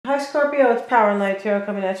Scorpio, it's Power and Light Tarot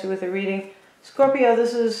coming at you with a reading. Scorpio,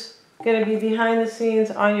 this is going to be behind the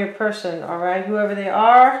scenes on your person, all right? Whoever they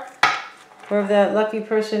are, whoever that lucky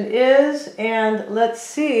person is. And let's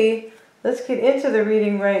see, let's get into the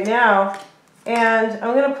reading right now. And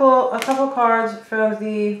I'm going to pull a couple cards from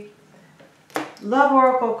the Love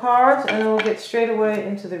Oracle cards, and then we'll get straight away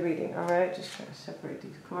into the reading, all right? Just trying to separate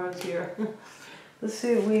these cards here. Let's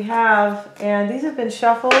see what we have. And these have been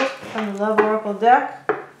shuffled from the Love Oracle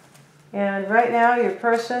deck. And right now, your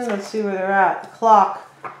person, let's see where they're at. The clock.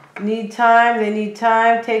 Need time. They need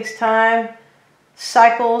time. Takes time.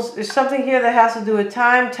 Cycles. There's something here that has to do with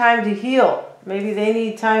time. Time to heal. Maybe they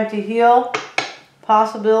need time to heal.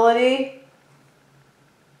 Possibility.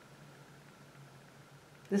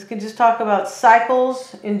 This could just talk about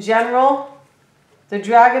cycles in general. The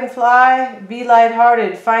dragonfly. Be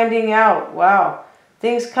lighthearted. Finding out. Wow.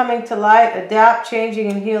 Things coming to light. Adapt,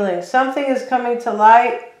 changing, and healing. Something is coming to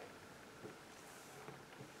light.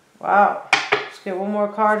 Wow. Let's get one more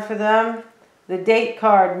card for them. The date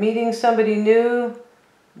card. Meeting somebody new.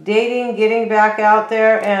 Dating, getting back out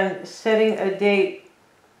there, and setting a date.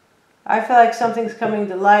 I feel like something's coming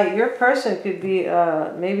to light. Your person could be,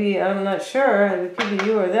 maybe, I'm not sure. It could be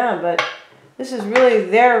you or them, but this is really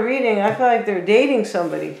their reading. I feel like they're dating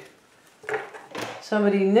somebody.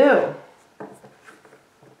 Somebody new.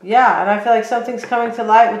 Yeah, and I feel like something's coming to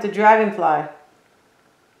light with the dragonfly.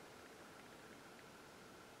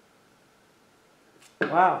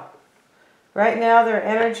 Wow. Right now, their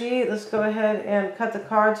energy, let's go ahead and cut the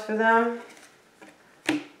cards for them.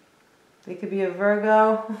 They could be a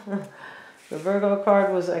Virgo. The Virgo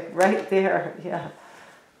card was like right there. Yeah.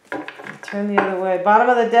 Turn the other way. Bottom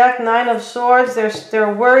of the deck, Nine of Swords.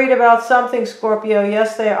 They're worried about something, Scorpio.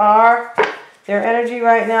 Yes, they are. Their energy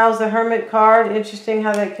right now is the Hermit card. Interesting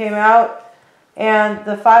how that came out. And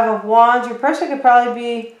the Five of Wands. Your person could probably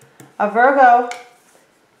be a Virgo.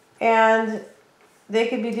 And they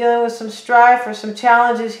could be dealing with some strife or some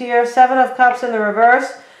challenges here. Seven of Cups in the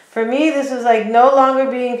reverse. For me, this is like no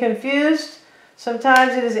longer being confused.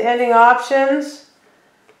 Sometimes it is ending options.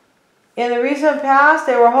 In the recent past,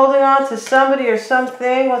 they were holding on to somebody or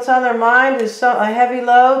something. What's on their mind is a heavy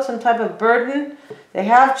load, some type of burden. They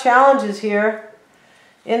have challenges here.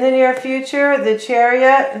 In the near future, the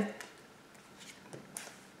Chariot.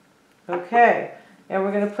 Okay, and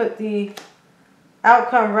we're going to put the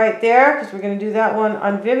outcome right there because we're going to do that one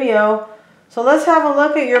on Vimeo. So let's have a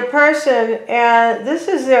look at your person, and this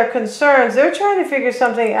is their concerns. They're trying to figure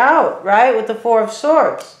something out, right, with the Four of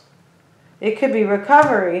Swords. It could be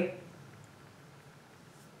recovery.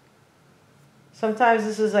 Sometimes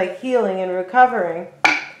this is like healing and recovering,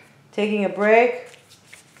 taking a break.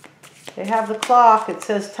 They have the clock. It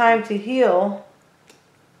says time to heal.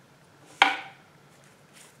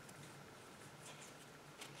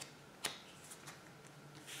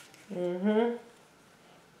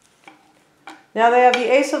 Now they have the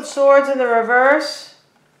Ace of Swords in the reverse.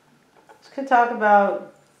 This could talk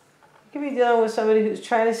about, you could be dealing with somebody who's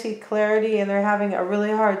trying to seek clarity and they're having a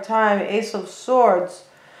really hard time. Ace of Swords.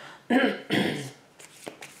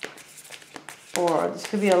 Or this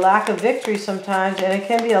could be a lack of victory sometimes, and it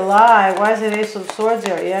can be a lie. Why is it Ace of Swords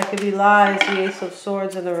there? Yeah, it could be lies. The Ace of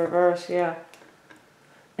Swords in the reverse, yeah.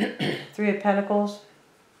 Three of Pentacles.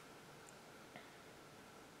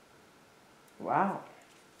 Wow.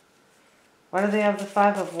 Why do they have the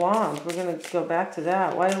Five of Wands? We're going to go back to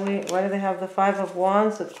that. Why do they have the Five of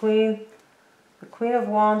Wands? The Queen of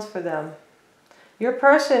Wands for them. Your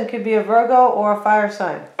person could be a Virgo or a fire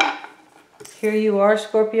sign. Here you are,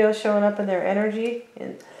 Scorpio, showing up in their energy,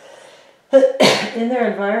 in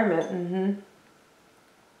their environment.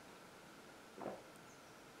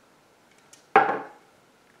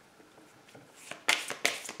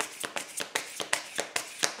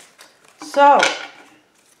 So,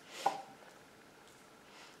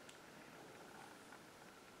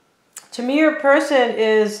 to me, your person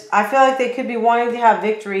is, I feel like they could be wanting to have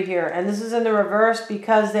victory here. And this is in the reverse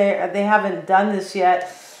because they haven't done this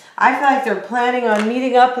yet. I feel like they're planning on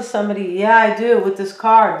meeting up with somebody. Yeah, I do, with this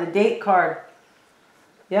card, the date card.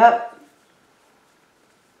 Yep.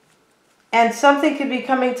 And something could be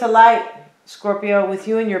coming to light, Scorpio, with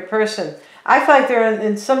you and your person. I feel like they're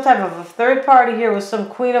in some type of a third party here with some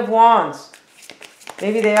Queen of Wands.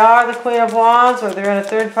 Maybe they are the Queen of Wands, or they're in a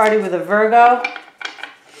third party with a Virgo.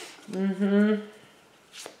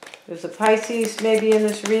 There's a Pisces maybe in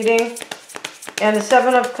this reading. And the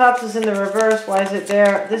Seven of Cups is in the reverse. Why is it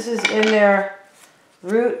there? This is in their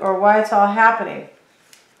root, or why it's all happening.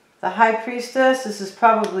 The High Priestess, this is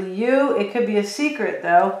probably you. It could be a secret,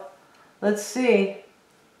 though. Let's see.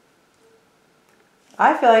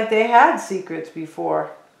 I feel like they had secrets before.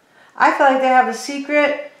 I feel like they have a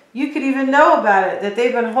secret. You could even know about it, that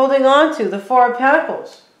they've been holding on to, the Four of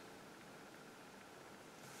Pentacles.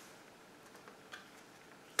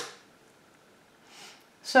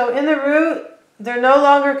 So in the root, they're no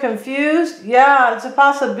longer confused. Yeah, it's a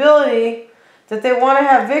possibility that they want to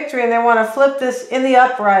have victory and they want to flip this in the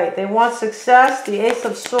upright. They want success. The Ace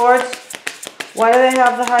of Swords. Why do they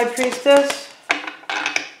have the High Priestess?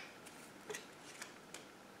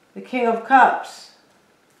 The King of Cups.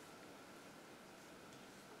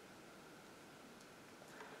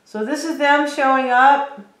 So this is them showing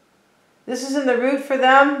up. This is in the root for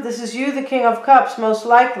them. This is you, the King of Cups, most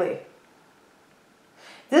likely.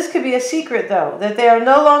 This could be a secret, though, that they are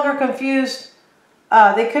no longer confused.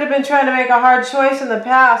 They could have been trying to make a hard choice in the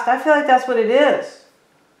past. I feel like that's what it is.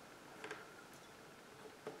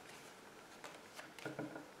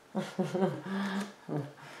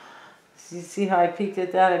 You see how I peeked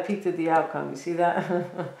at that? I peeked at the outcome. You see that?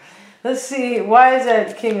 Let's see. Why is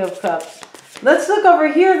that King of Cups? Let's look over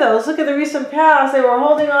here, though. Let's look at the recent past. They were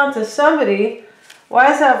holding on to somebody.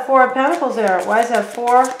 Why is that Four of Pentacles there? Why is that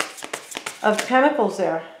Four of Pentacles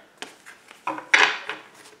there?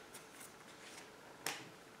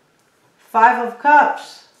 Five of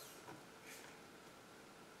Cups.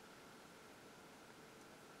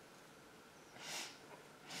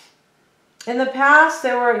 In the past,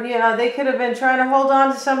 they were, they could have been trying to hold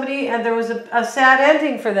on to somebody and there was a sad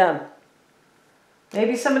ending for them.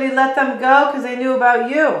 Maybe somebody let them go because they knew about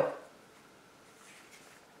you.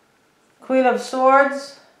 Queen of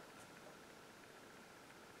Swords.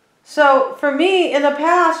 So for me, in the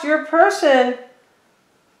past, your person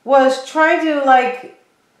was trying to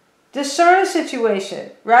discern a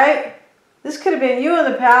situation, right? This could have been you in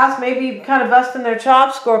the past, maybe kind of busting their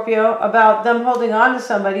chops, Scorpio, about them holding on to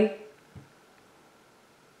somebody.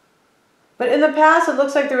 But in the past, it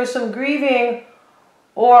looks like there was some grieving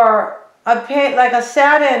or a pain, like a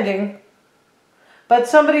sad ending, but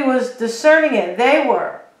somebody was discerning it. They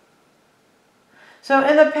were. So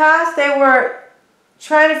in the past, they were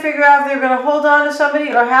trying to figure out if they were going to hold on to somebody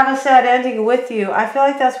or have a sad ending with you. I feel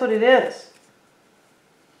like that's what it is.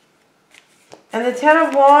 And the Ten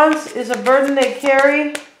of Wands is a burden they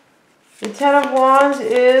carry. The Ten of Wands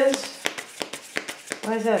is,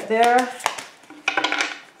 why is that there?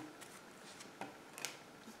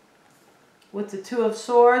 With the Two of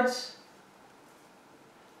Swords.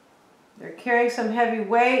 They're carrying some heavy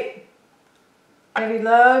weight, heavy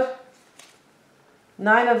load.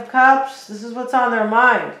 Nine of Cups. This is what's on their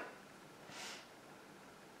mind.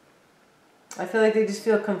 I feel like they just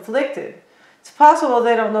feel conflicted. It's possible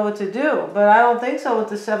they don't know what to do, but I don't think so with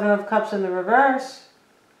the Seven of Cups in the reverse.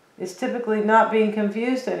 It's typically not being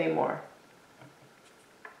confused anymore.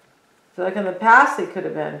 I feel like in the past they could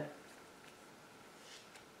have been.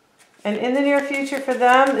 And in the near future for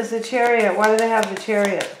them is the Chariot. Why do they have the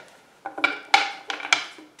Chariot?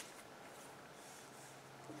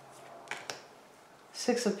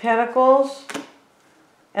 Six of Pentacles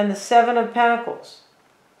and the Seven of Pentacles.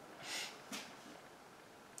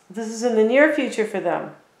 This is in the near future for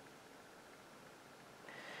them.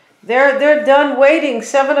 They're done waiting.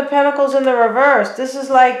 Seven of Pentacles in the reverse. This is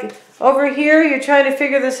like over here you're trying to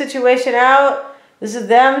figure the situation out. This is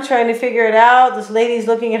them trying to figure it out. This lady's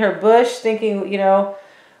looking at her bush thinking,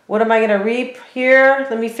 what am I going to reap here?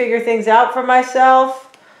 Let me figure things out for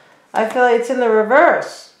myself. I feel like it's in the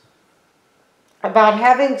reverse. About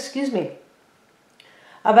having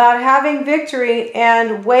victory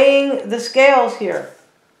and weighing the scales here.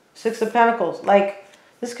 Six of Pentacles. Like,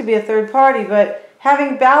 this could be a third party, but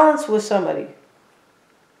having balance with somebody.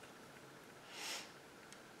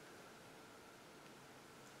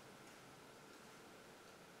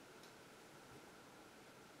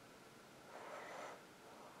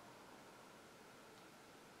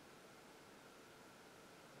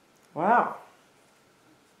 Wow.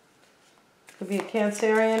 Could be a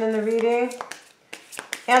Cancerian in the reading.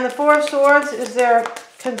 And the Four of Swords is their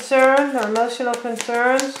concern, their emotional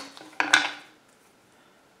concerns.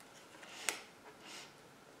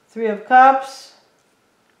 Three of Cups.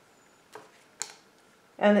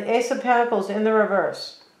 And the Ace of Pentacles in the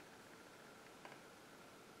reverse.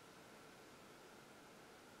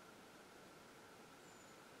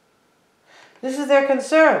 This is their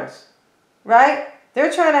concerns, right?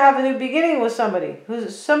 They're trying to have a new beginning with somebody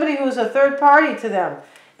who's a third party to them.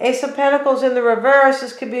 Ace of Pentacles in the reverse.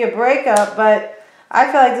 This could be a breakup, but I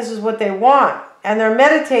feel like this is what they want. And they're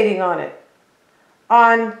meditating on it.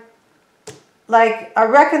 On like a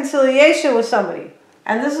reconciliation with somebody.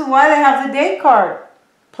 And this is why they have the date card.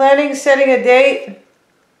 Planning, setting a date,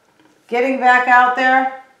 getting back out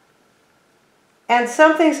there. And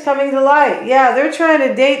something's coming to light. Yeah, they're trying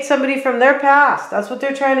to date somebody from their past. That's what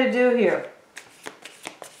they're trying to do here.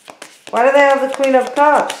 Why do they have the Queen of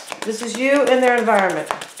Cups? This is you in their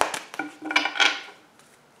environment.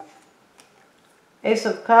 Ace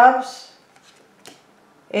of Cups.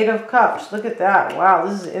 Eight of Cups. Look at that. Wow,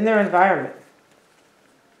 this is in their environment.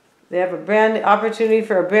 They have a brand new opportunity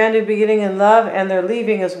for a brand new beginning in love, and they're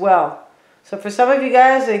leaving as well. So for some of you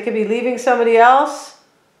guys, they could be leaving somebody else,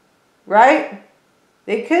 right?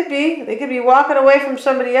 They could be. They could be walking away from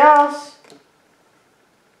somebody else.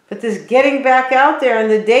 But this getting back out there in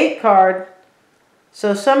the date card.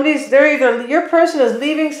 So they're either, your person is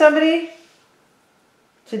leaving somebody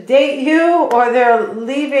to date you, or they're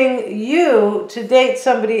leaving you to date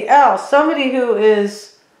somebody else. Somebody who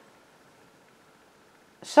is,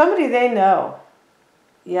 somebody they know.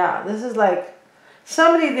 Yeah, this is like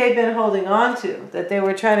somebody they've been holding on to, that they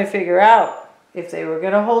were trying to figure out if they were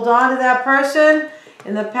going to hold on to that person.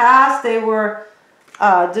 In the past, they were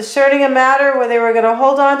discerning a matter where they were going to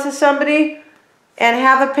hold on to somebody and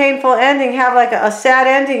have a painful ending, have like a sad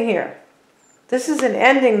ending here. This is an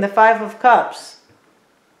ending, the Five of Cups.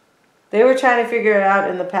 They were trying to figure it out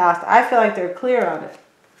in the past. I feel like they're clear on it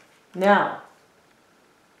now.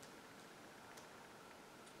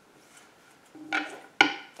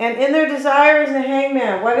 And in their desire is the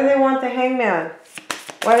Hangman. Why do they want the Hangman?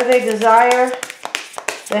 Why do they desire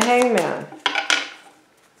the Hangman?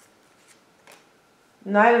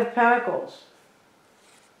 Knight of Pentacles.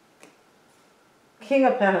 King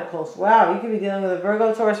of Pentacles. Wow, you could be dealing with a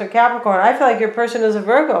Virgo, Taurus, or Capricorn. I feel like your person is a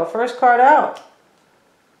Virgo. First card out.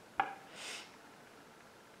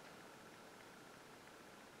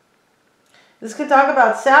 This could talk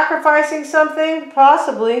about sacrificing something,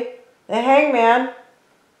 possibly. The Hangman.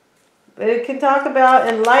 But it can talk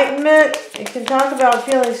about enlightenment. It can talk about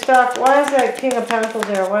feeling stuck. Why is that King of Pentacles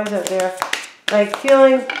there? Why is that there? Like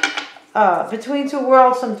feeling between two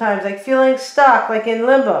worlds sometimes. Like feeling stuck, like in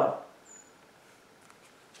limbo.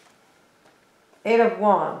 Eight of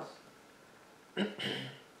Wands.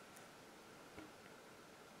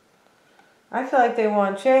 I feel like they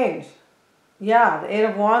want change. Yeah, the Eight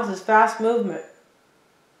of Wands is fast movement.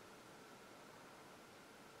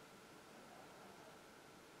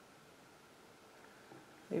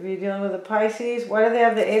 Maybe you're dealing with a Pisces. Why do they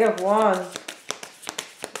have the Eight of Wands?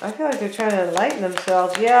 I feel like they're trying to enlighten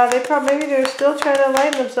themselves. Yeah, maybe they're still trying to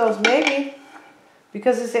enlighten themselves. Maybe.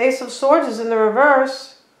 Because this Ace of Swords is in the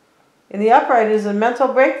reverse. In the upright is a mental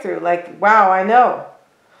breakthrough. Like, wow, I know.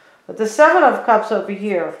 But the Seven of Cups over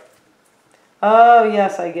here. Oh,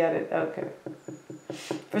 yes, I get it. Okay.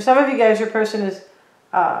 For some of you guys, your person is,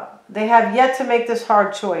 they have yet to make this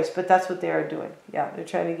hard choice, but that's what they are doing. Yeah, they're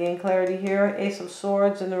trying to gain clarity here. Ace of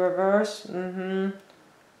Swords in the reverse.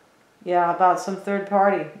 Yeah, about some third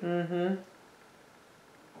party. In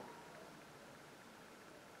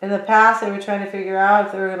the past, they were trying to figure out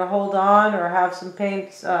if they were going to hold on or have some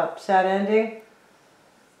sad ending.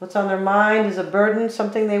 What's on their mind is a burden,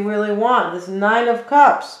 something they really want. This Nine of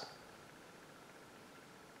Cups.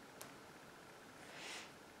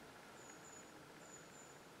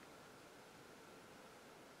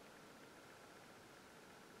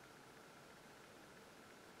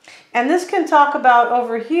 And this can talk about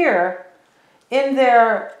over here, in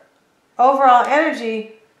their overall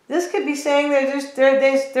energy, this could be saying they're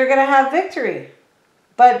going to have victory.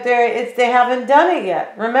 But they haven't done it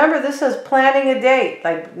yet. Remember, this is planning a date,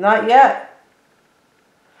 like not yet.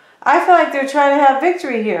 I feel like they're trying to have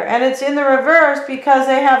victory here. And it's in the reverse because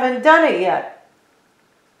they haven't done it yet.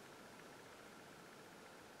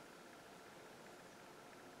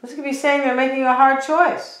 This could be saying they're making a hard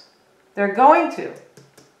choice. They're going to.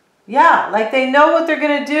 Yeah, like they know what they're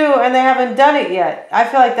going to do and they haven't done it yet. I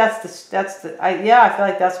feel like I feel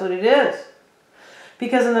like that's what it is.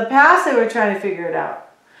 Because in the past they were trying to figure it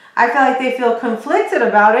out. I feel like they feel conflicted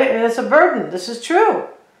about it and it's a burden. This is true.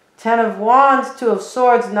 Ten of Wands, Two of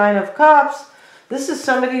Swords, Nine of Cups. This is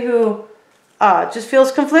somebody who just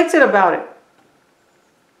feels conflicted about it.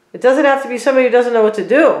 It doesn't have to be somebody who doesn't know what to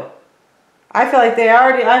do. I feel like they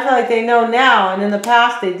know now, and in the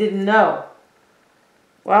past they didn't know.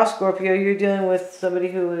 Wow, Scorpio, you're dealing with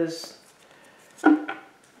somebody who is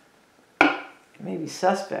maybe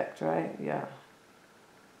suspect, right? Yeah.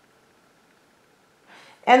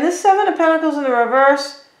 And this Seven of Pentacles in the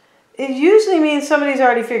reverse, it usually means somebody's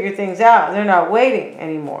already figured things out. They're not waiting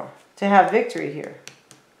anymore to have victory here.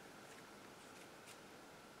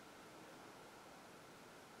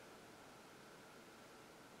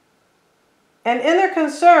 And in their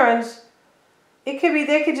concerns, they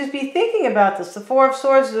could just be thinking about this. The Four of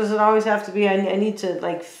Swords doesn't always have to be, I need to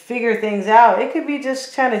like figure things out. It could be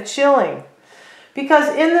just kind of chilling. Because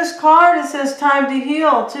in this card it says time to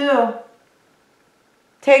heal too.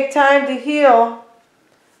 Take time to heal.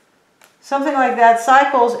 Something like that,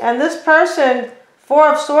 cycles. And this person, Four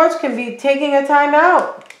of Swords, can be taking a time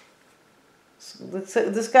out.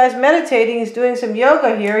 This guy's meditating. He's doing some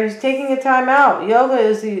yoga here. He's taking a time out. Yoga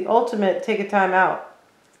is the ultimate take a time out.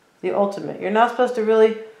 The ultimate. You're not supposed to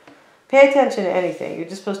really pay attention to anything. You're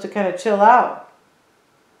just supposed to kind of chill out.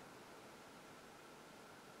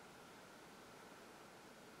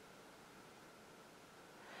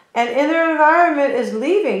 And in their environment is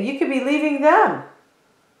leaving. You could be leaving them.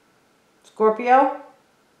 Scorpio.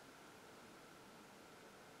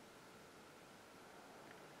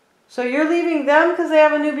 So you're leaving them because they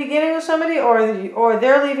have a new beginning with somebody, or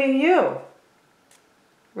they're leaving you.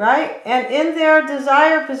 Right? And in their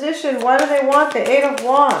desired position, what do they want? The Eight of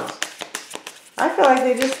Wands. I feel like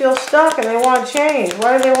they just feel stuck and they want change.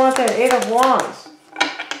 Why do they want that Eight of Wands?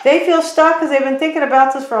 They feel stuck because they've been thinking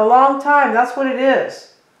about this for a long time. That's what it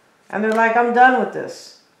is. And they're like, I'm done with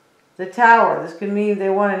this. The Tower. This could mean they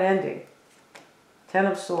want an ending. Ten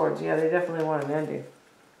of Swords. Yeah, they definitely want an ending.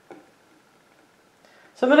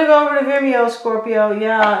 So I'm going to go over to Vimeo, Scorpio.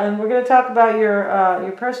 Yeah, and we're going to talk about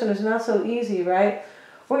your person is not so easy, right?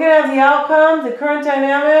 We're going to have the outcome, the current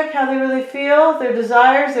dynamic, how they really feel, their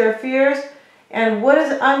desires, their fears, and what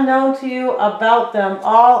is unknown to you about them,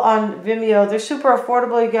 all on Vimeo. They're super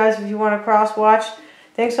affordable, you guys, if you want to cross-watch.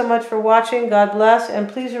 Thanks so much for watching. God bless. And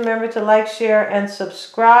please remember to like, share, and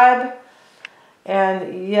subscribe.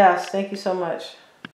 And yes, thank you so much.